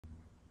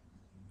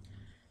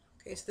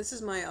Okay, so this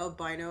is my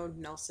albino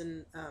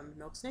Nelson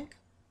milk snake,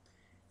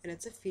 and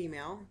it's a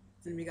female,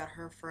 and we got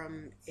her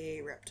from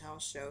a reptile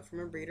show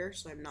from a breeder,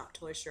 so I'm not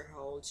totally sure how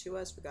old she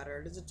was. We got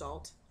her as an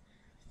adult,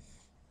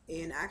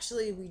 and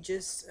actually we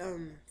just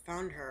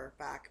found her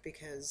back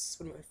because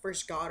when we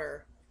first got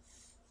her,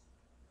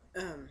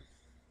 um,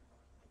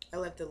 I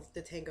left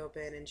the tank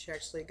open, and she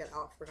actually got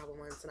out for a couple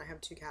months, and I have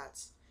two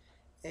cats,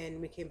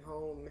 and we came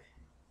home,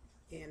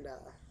 and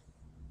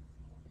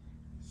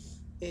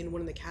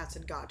one of the cats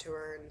had got to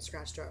her and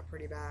scratched her up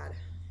pretty bad,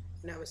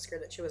 and I was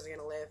scared that she wasn't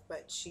gonna live,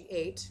 but she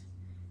ate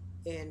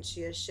and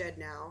she is shed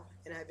now,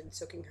 and I've been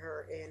soaking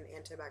her in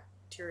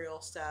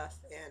antibacterial stuff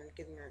and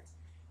giving her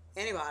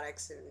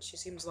antibiotics, and she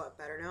seems a lot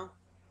better now.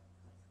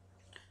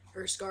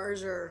 Her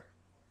scars are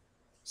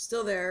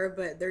still there,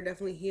 but they're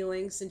definitely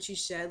healing since she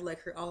shed.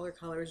 Like her, all her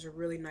colors are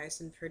really nice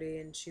and pretty,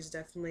 and she's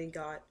definitely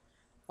got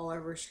all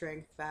of her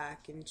strength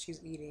back, and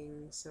she's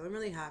eating. So I'm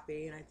really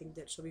happy, and I think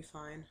that she'll be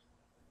fine.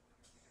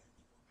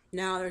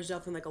 Now there's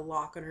definitely like a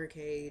lock on her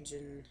cage,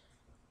 and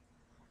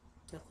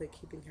definitely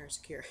keeping her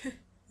secure.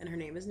 And her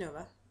name is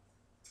Nova.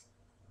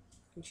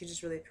 And she's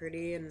just really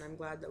pretty, and I'm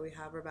glad that we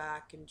have her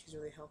back, and she's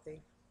really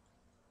healthy.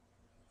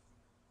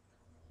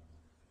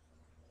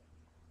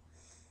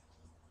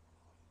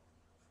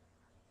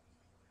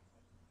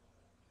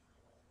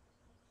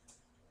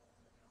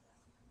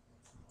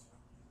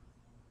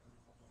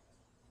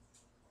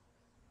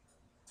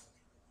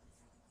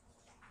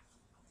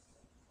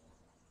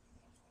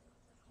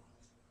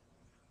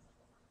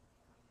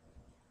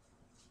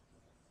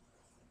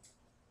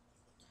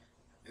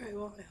 Alright,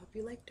 well, I hope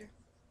you liked her.